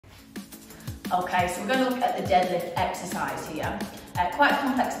Okay, so we're going to look at the deadlift exercise here. Quite a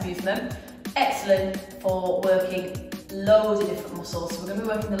complex movement, excellent for working loads of different muscles. So we're going to be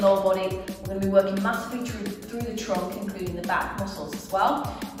working the lower body, we're going to be working massively through the trunk, including the back muscles as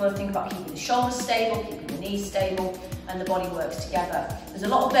well. We've got to think about keeping the shoulders stable, keeping the knees stable, and the body works together. There's a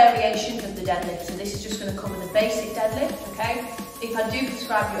lot of variations of the deadlift, so this is just going to cover the basic deadlift, okay? If I do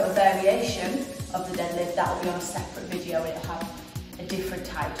prescribe you a variation of the deadlift, that will be on a separate video, it'll have a different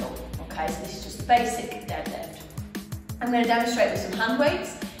title, okay? So this is just the basic deadlift. I'm going to demonstrate with some hand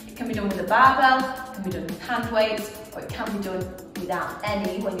weights. It can be done with a barbell, it can be done with hand weights, or it can be done without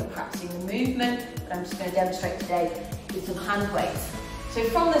any when you're practicing the movement, but I'm just going to demonstrate today with some hand weights. So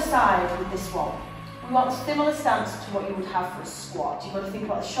from the side with this one, we want a similar stance to what you would have for a squat. You've got to think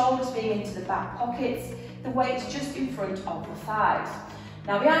about the shoulders being into the back pockets, the weight's just in front of the thighs.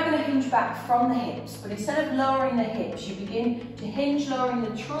 Now we are going to hinge back from the hips, but instead of lowering the hips, you begin to hinge lowering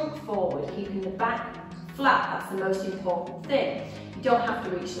the trunk forward, keeping the back flat. That's the most important thing. You don't have to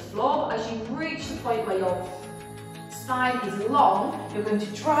reach the floor, but as you reach the point where your spine is long, you're going to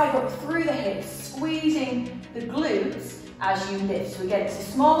drive up through the hips, squeezing the glutes as you lift. So again, it's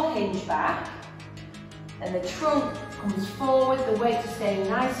a small hinge back, and the trunk comes forward, the weight is staying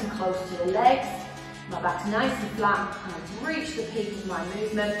nice and close to the legs, my back's nice and flat, and I've reached the peak of my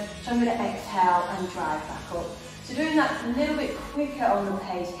movement, so I'm going to exhale and drive back up. So doing that a little bit quicker on the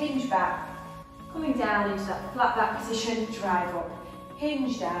pace, hinge back, coming down into that flat back position, drive up,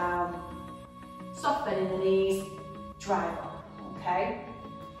 hinge down, soft bend in the knees, drive up, okay?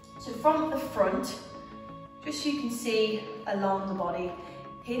 So from the front, just so you can see along the body,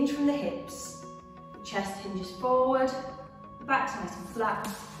 hinge from the hips, the chest hinges forward, the back's nice and flat,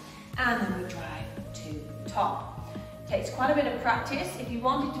 and then we drive to the top. Takes quite a bit of practice. If you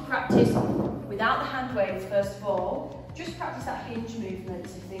wanted to practice without the hand weights, first of all, just practice that hinge movement.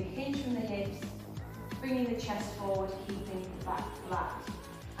 So think hinge from the hips, bringing the chest forward, keeping the back flat,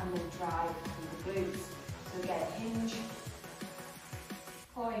 and then drive through the glutes. So again, hinge,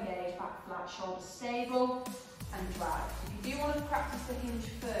 core engaged, back flat, shoulders stable, and drive. If you do want to practice the hinge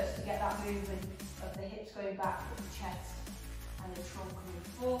first to get that movement of the hips going back with the chest and the trunk coming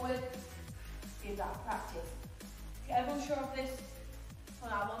forward, give that practice. If you're ever unsure of this,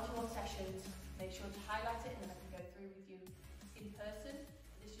 on our one-to-one sessions, make sure to highlight it and then I can go through with you in person.